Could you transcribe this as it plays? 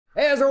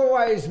As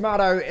always,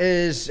 Marto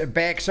is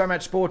back. So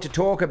much sport to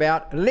talk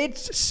about.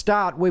 Let's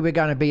start where we're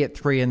going to be at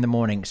 3 in the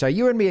morning. So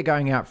you and me are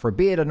going out for a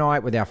beer tonight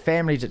with our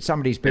families at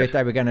somebody's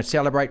birthday. We're going to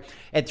celebrate.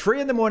 At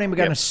 3 in the morning, we're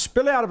going to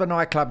spill out of a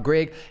nightclub,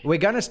 Greg. We're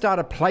going to start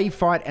a play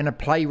fight and a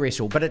play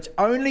wrestle. But it's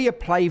only a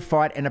play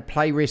fight and a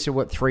play wrestle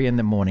at 3 in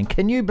the morning.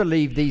 Can you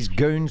believe these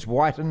goons,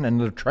 Wighton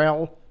and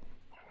Latrell?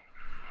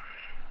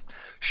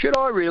 Should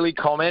I really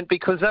comment?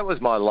 Because that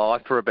was my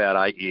life for about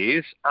 8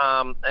 years.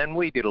 And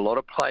we did a lot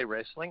of play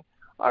wrestling.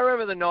 I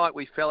remember the night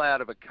we fell out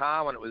of a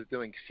car when it was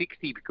doing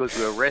 60 because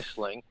we were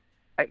wrestling.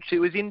 Actually,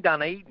 it was in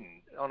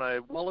Dunedin on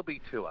a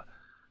Wallaby tour.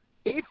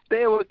 If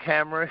there were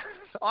cameras,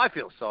 I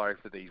feel sorry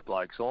for these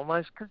blokes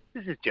almost, because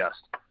this is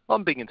just,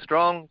 I'm big and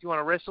strong. Do you want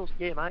to wrestle?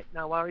 Yeah, mate,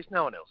 no worries.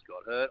 No one else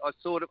got hurt.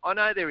 I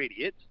know they're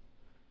idiots,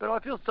 but I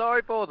feel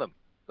sorry for them.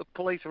 The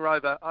police were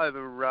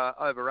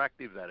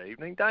overactive that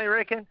evening, don't you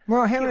reckon?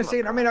 Well, hang on a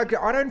second. I mean,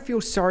 I don't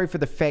feel sorry for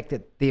the fact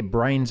that their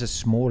brains are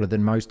smaller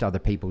than most other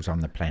people's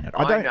on the planet.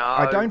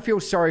 I don't feel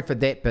sorry for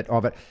that bit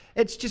of it.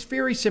 It's just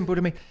very simple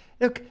to me.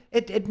 Look,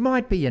 it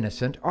might be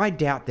innocent. I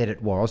doubt that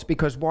it was,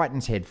 because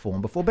Wighton's had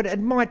form before, but it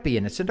might be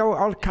innocent.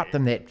 I'll cut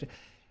them that.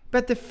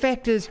 But the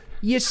fact is,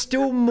 you're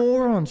still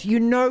morons.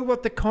 You know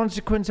what the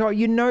consequences are.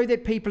 You know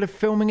that people are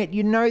filming it.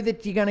 You know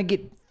that you're going to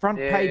get front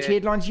page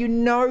headlines. You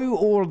know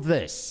all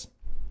this.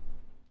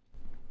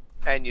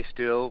 And you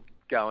still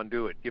go and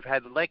do it. You've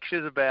had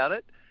lectures about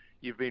it.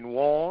 You've been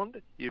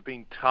warned. You've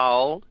been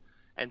told.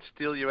 And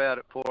still you're out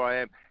at 4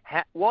 a.m.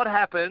 What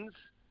happens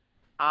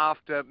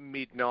after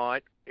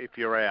midnight if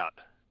you're out?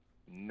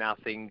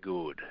 Nothing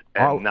good.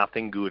 And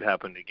nothing good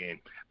happened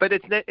again. But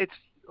it's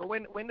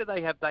when do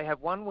they have? They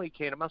have 1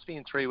 weekend. It must be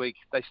in 3 weeks.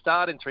 They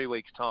start in 3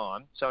 weeks'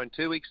 time. So in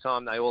 2 weeks'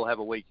 time, they all have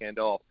a weekend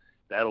off.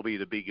 That'll be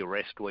the big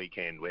arrest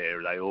weekend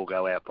where they all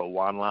go out for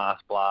one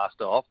last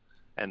blast off.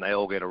 And they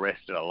all get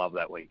arrested. I love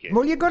that weekend.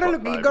 Well, you got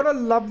to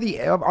love the.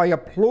 I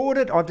applaud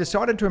it. I've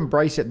decided to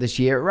embrace it this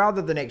year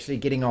rather than actually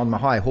getting on my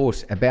high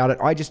horse about it.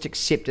 I just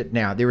accept it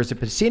now. There is a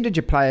percentage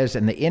of players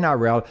in the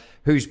NRL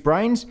whose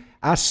brains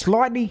are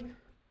slightly,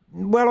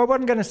 well, I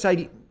wasn't going to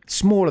say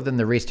smaller than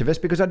the rest of us,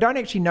 because I don't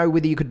actually know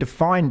whether you could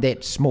define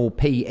that small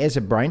p as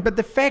a brain. But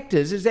the fact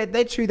is that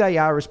that's who they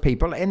are as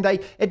people, and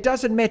it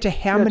doesn't matter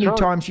how many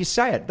times you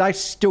say it, they're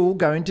still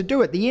going to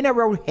do it. The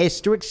NRL has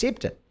to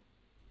accept it.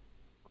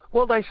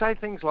 Well, they say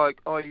things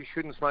like, oh, you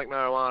shouldn't smoke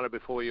marijuana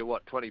before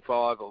you're,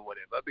 25 or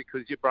whatever,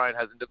 because your brain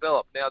hasn't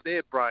developed. Now,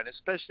 their brain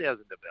especially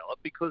hasn't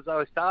developed because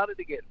they started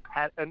to get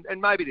patted,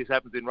 and maybe this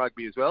happens in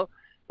rugby as well,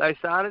 they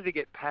started to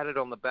get patted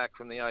on the back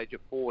from the age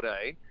of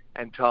 14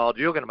 and told,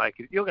 you're going to make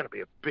it, you're going to be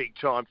a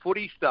big-time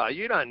footy star.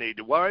 You don't need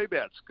to worry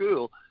about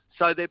school.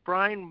 So their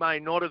brain may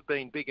not have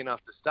been big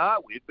enough to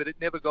start with, but it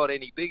never got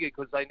any bigger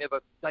because they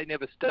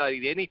never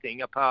studied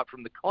anything apart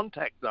from the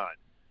contact zone.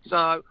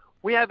 So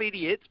we have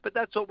idiots, but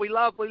that's what we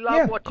love. We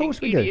love watching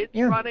idiots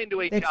run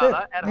into each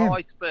other at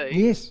high speed.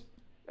 Yes.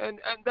 And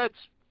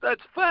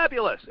that's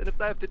fabulous. And if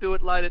they have to do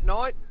it late at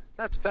night,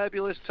 that's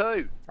fabulous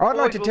too. I'd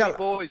like to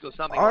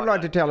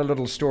tell a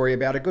little story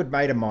about a good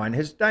mate of mine.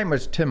 His name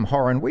was Tim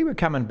Horan. We were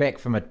coming back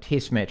from a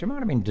test match. It might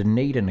have been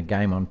Dunedin, a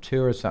game on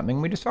tour or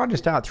something. We decided to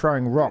start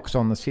throwing rocks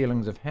on the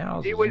ceilings of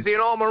houses. It was in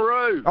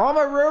Oamaru.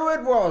 Oamaru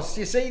it was.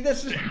 You see,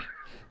 this is...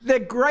 The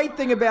great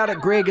thing about it,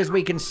 Greg, is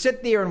we can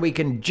sit there and we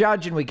can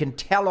judge and we can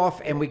tell off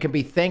and we can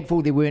be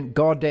thankful there weren't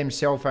goddamn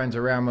cell phones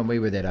around when we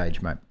were that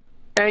age, mate.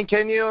 And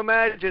can you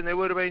imagine there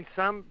would have been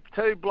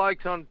two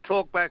blokes on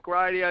talkback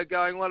radio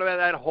going, what about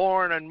that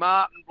Horan and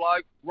Martin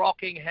bloke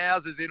rocking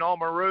houses in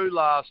Oamaru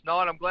last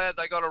night? I'm glad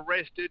they got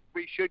arrested.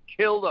 We should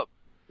kill them.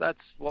 That's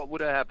what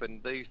would have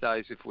happened these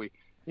days if we...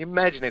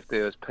 Imagine if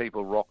there was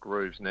people rocked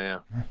roofs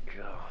now.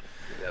 God.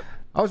 Yep.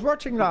 I was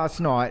watching last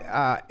night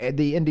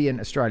the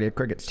Indian-Australia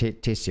cricket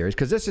test series,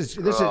 because this is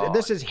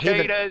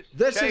heaven.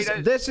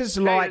 This is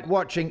like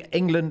watching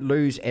England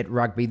lose at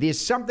rugby. There's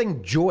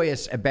something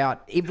joyous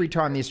about every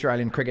time the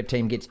Australian cricket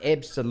team gets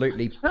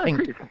absolutely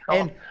pinked.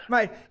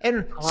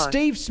 And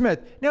Steve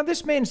Smith. Now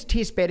this man's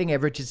test batting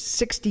average is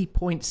 60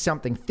 point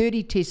something,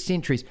 30 test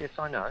centuries. Yes,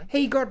 I know.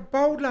 He got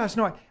bowled last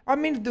night. I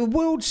mean, the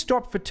world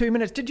stopped for 2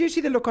 minutes. Did you see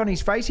the look on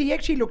his face? He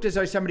actually looked as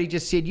though somebody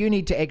just said, you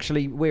need to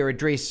actually wear a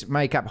dress,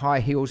 makeup,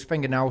 high heels,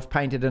 fingernails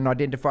painted and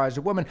identify as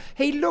a woman.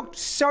 He looked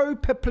so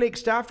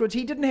perplexed afterwards.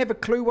 He didn't have a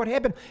clue what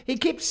happened. He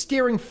kept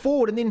staring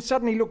forward and then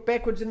suddenly looked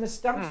backwards and the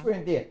stumps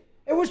weren't there.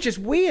 It was just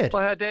weird.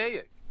 Well, how dare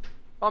you?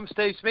 I'm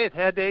Steve Smith.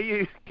 How dare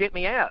you get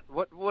me out?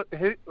 What,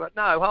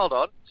 no, hold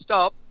on.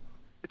 Stop.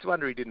 It's a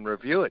wonder he didn't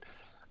review it.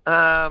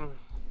 I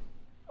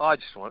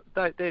just want...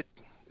 it's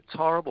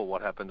horrible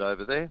what happened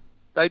over there.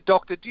 They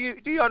doctored. Do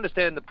you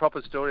understand the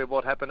proper story of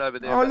what happened over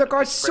there? Oh, look,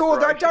 I saw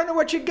that. I don't know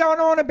what you're going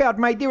on about,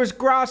 mate. There was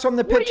grass on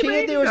the pitch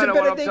here. There was a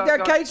bit of thing.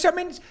 Okay, so I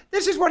mean,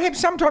 this is what happens.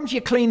 Sometimes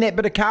you clean that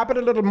bit of carpet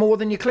a little more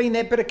than you clean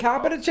that bit of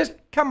carpet. It's just,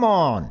 come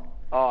on.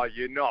 Oh,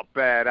 you're not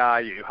bad, are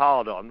you?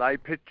 Hold on. They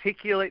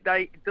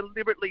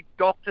deliberately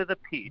doctor the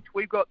pitch.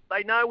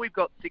 They know we've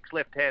got 6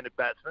 left-handed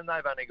batsmen.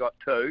 They've only got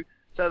 2.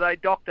 So they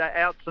doctor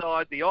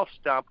outside the off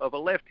stump of a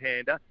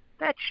left-hander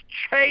That's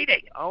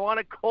cheating. I want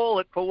to call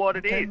it for what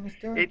it is.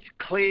 It's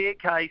clear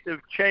case of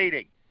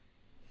cheating.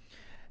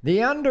 The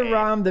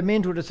underarm, the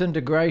mental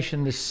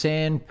disintegration, the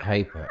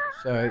sandpaper.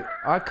 So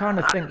I kind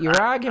of think your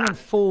argument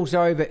falls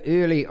over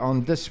early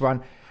on this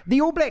one. The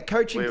All Black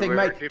coaching thing,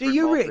 mate.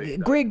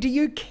 Greg, do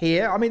you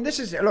care? I mean,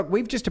 look,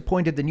 we've just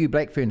appointed the new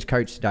Black Ferns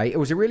coach today. It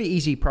was a really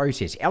easy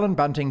process. Alan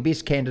Bunting,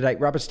 best candidate,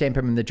 rubber stamp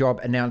him in the job,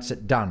 announce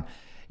it, done.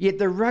 Yet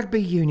the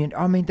rugby union,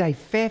 I mean, they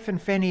faff and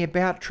fanny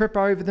about, trip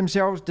over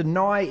themselves,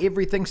 deny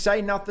everything,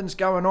 say nothing's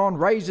going on.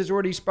 Razor's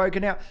already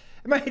spoken out.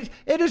 Mate,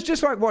 it is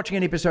just like watching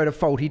an episode of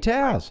Faulty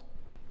Towers.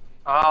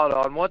 Hold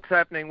on, what's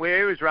happening?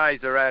 Where is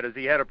Razor at? Has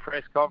he had a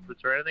press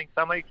conference or anything?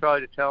 Somebody tried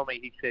to tell me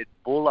he said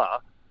Buller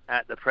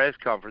at the press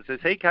conference.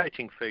 Is he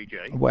coaching Fiji?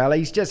 Well,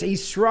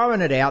 he's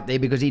throwing it out there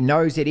because he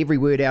knows that every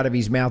word out of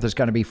his mouth is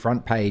going to be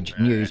front page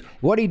news.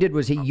 What he did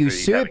was he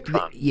usurped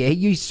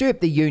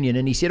the union,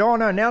 and he said, "Oh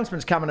no,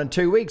 announcement's coming in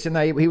 2 weeks." And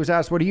he was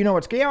asked, "Well, do you know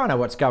what's going on?" "I know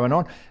what's going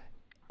on."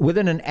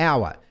 Within an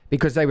hour,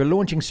 because they were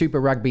launching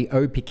Super Rugby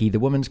Opiki, the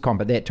women's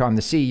comp at that time,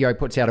 the CEO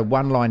puts out a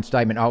one-line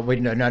statement. "Oh,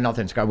 no,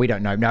 nothing's going. We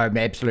don't know. No,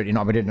 absolutely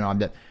not. We didn't know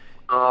that."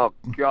 Oh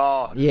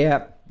God.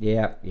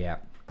 Yeah.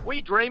 We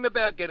dream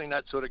about getting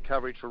that sort of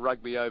coverage for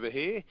rugby over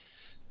here.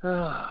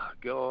 Oh,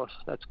 gosh,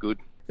 that's good.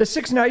 The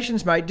Six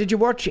Nations, mate, did you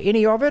watch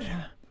any of it?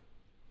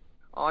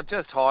 Oh,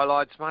 just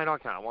highlights, mate. I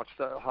can't watch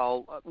the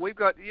whole... We've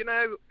got, you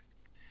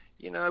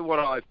know what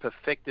I've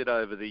perfected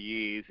over the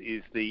years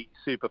is the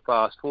super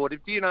fast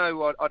forward. Do you know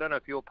what? I don't know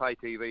if your pay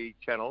TV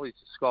channel is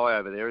Sky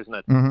over there, isn't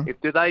it? Mm-hmm.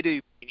 Do they do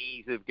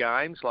minis of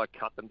games, like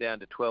cut them down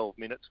to 12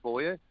 minutes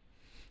for you?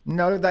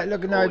 No,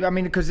 I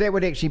mean, because that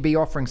would actually be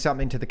offering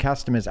something to the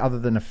customers other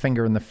than a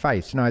finger in the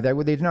face. No,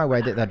 there's no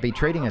way that they'd be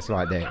treating us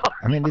like that.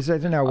 I mean, there's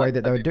no way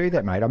that they would do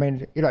that, mate. I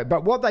mean,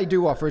 but what they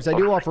do offer is they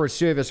do offer a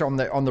service on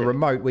the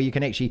remote where you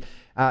can actually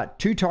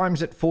 2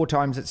 times it, 4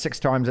 times it, 6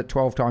 times it,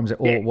 12 times it,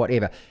 or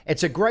whatever.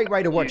 It's a great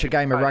way to watch a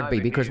game of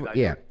rugby because,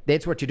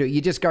 that's what you do. You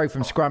just go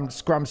from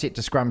scrum set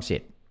to scrum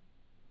set.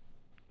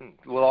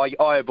 Well,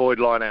 I avoid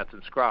lineouts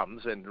and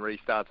scrums and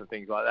restarts and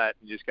things like that,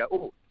 and just go,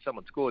 "Oh,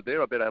 someone scored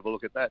there. I better have a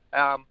look at that."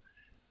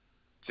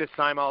 Just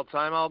same old,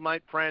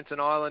 mate. France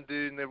and Ireland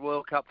doing the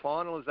World Cup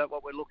final. Is that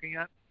what we're looking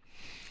at?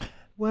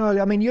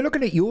 Well, I mean, you're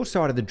looking at your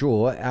side of the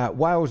draw.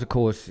 Wales, of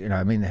course,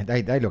 I mean,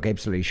 they look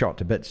absolutely shot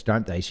to bits,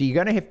 don't they? So you're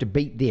going to have to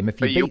beat them.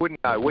 You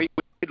wouldn't know. We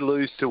would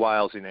lose to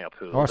Wales in our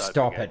pool. Oh,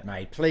 stop it,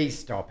 mate. Please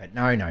stop it.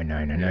 No.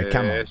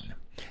 Come on.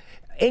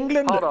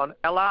 England. Hold on.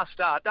 Our last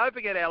start. Don't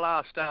forget our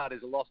last start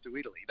is a loss to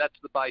Italy. That's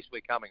the base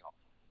we're coming off.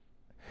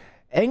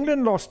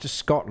 England lost to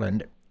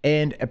Scotland,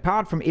 and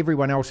apart from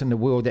everyone else in the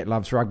world that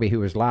loves rugby who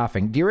was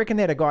laughing, do you reckon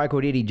that a guy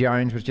called Eddie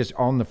Jones was just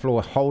on the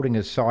floor holding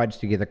his sides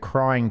together,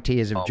 crying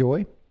tears of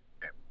joy?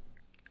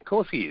 Of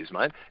course he is,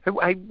 mate.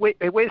 Hey,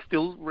 we're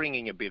still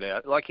ringing a bit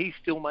out. Like, he's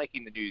still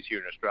making the news here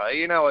in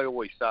Australia. I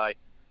always say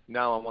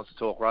no one wants to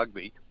talk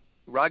rugby.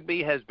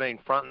 Rugby has been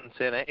front and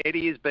centre.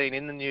 Eddie has been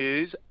in the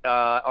news,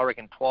 I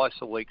reckon, twice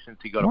a week since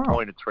he got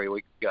appointed 3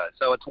 weeks ago.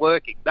 So it's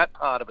working. That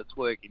part of it's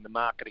working, the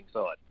marketing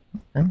side.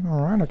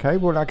 All right, okay.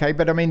 Well, okay.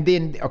 But, I mean,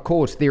 then, of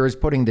course, there is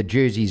putting the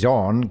jerseys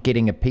on,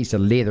 getting a piece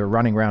of leather,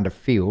 running around a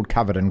field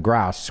covered in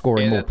grass,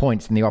 scoring more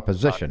points than the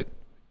opposition.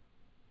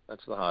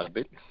 That's the hard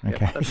bit.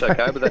 Okay. Yeah, that's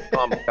okay, but that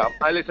time will come.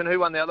 Hey, listen, who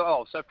won the other?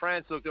 Oh, so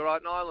France looked all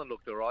right and Ireland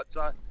looked all right.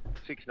 So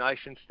Six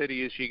Nations,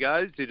 steady as she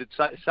goes. Did it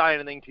say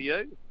anything to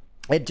you?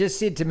 It just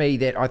said to me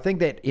that I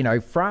think that,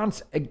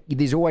 France,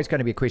 there's always going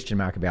to be a question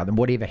mark about them,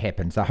 whatever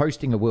happens. They're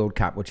hosting a World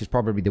Cup, which is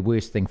probably the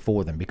worst thing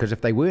for them, because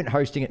if they weren't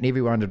hosting it and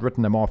everyone had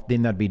written them off,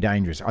 then they'd be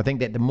dangerous. I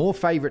think that the more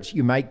favourites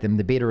you make them,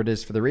 the better it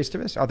is for the rest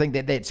of us. I think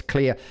that that's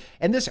clear.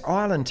 And this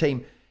Ireland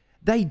team,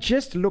 they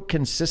just look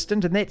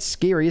consistent, and that's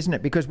scary, isn't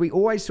it? Because we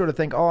always sort of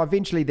think,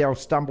 eventually they'll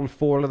stumble,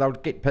 fall, they'll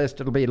get pissed,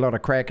 it'll be a lot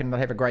of crack, and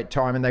they'll have a great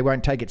time, and they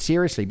won't take it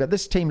seriously. But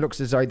this team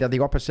looks as though they're the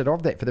opposite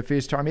of that for the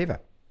first time ever.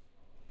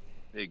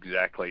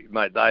 Exactly,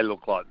 mate. They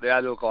look like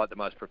the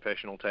most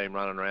professional team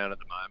running around at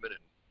the moment,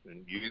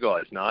 and you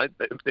guys know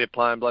they're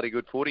playing bloody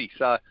good footy.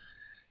 So,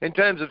 in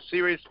terms of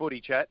serious footy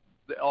chat,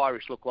 the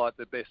Irish look like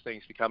the best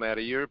things to come out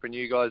of Europe, and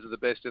you guys are the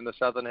best in the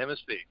Southern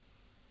Hemisphere.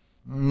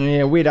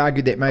 Yeah, we'd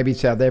argue that maybe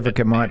South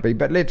Africa might be,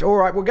 but all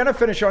right, we're going to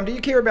finish on. Do you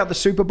care about the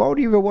Super Bowl?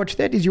 Do you ever watch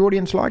that? Does your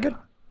audience like it?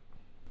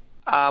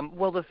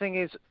 Well, the thing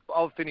is,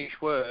 I'll finish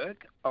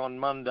work on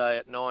Monday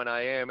at 9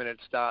 a.m. and it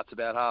starts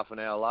about half an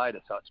hour later,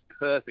 so it's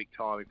perfect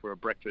timing for a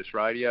breakfast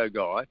radio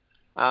guy.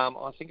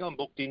 I think I'm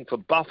booked in for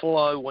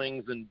buffalo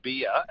wings and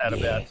beer at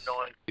about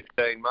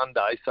 9:15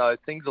 Monday, so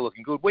things are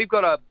looking good. We've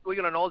got an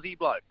Aussie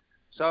bloke,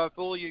 so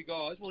for all you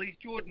guys, well, he's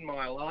Jordan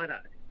Mailata.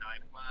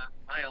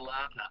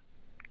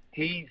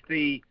 He's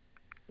the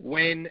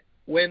when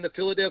the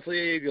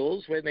Philadelphia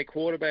Eagles, when their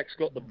quarterback's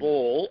got the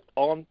ball,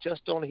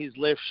 just on his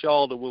left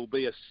shoulder will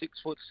be a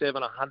 6'7",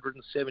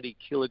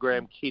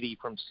 170-kilogram kitty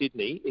from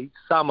Sydney. He's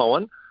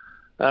Samoan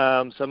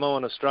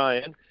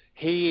Australian.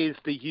 He is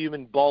the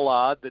human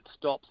bollard that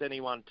stops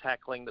anyone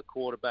tackling the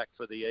quarterback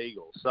for the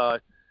Eagles. So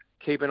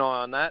keep an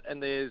eye on that.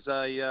 And there's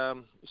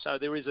so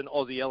there is an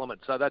Aussie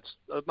element. So that's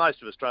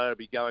most of Australia will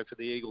be going for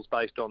the Eagles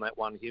based on that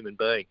one human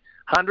being.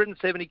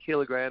 170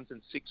 kilograms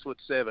and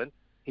 6'7".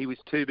 He was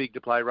too big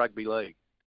to play rugby league.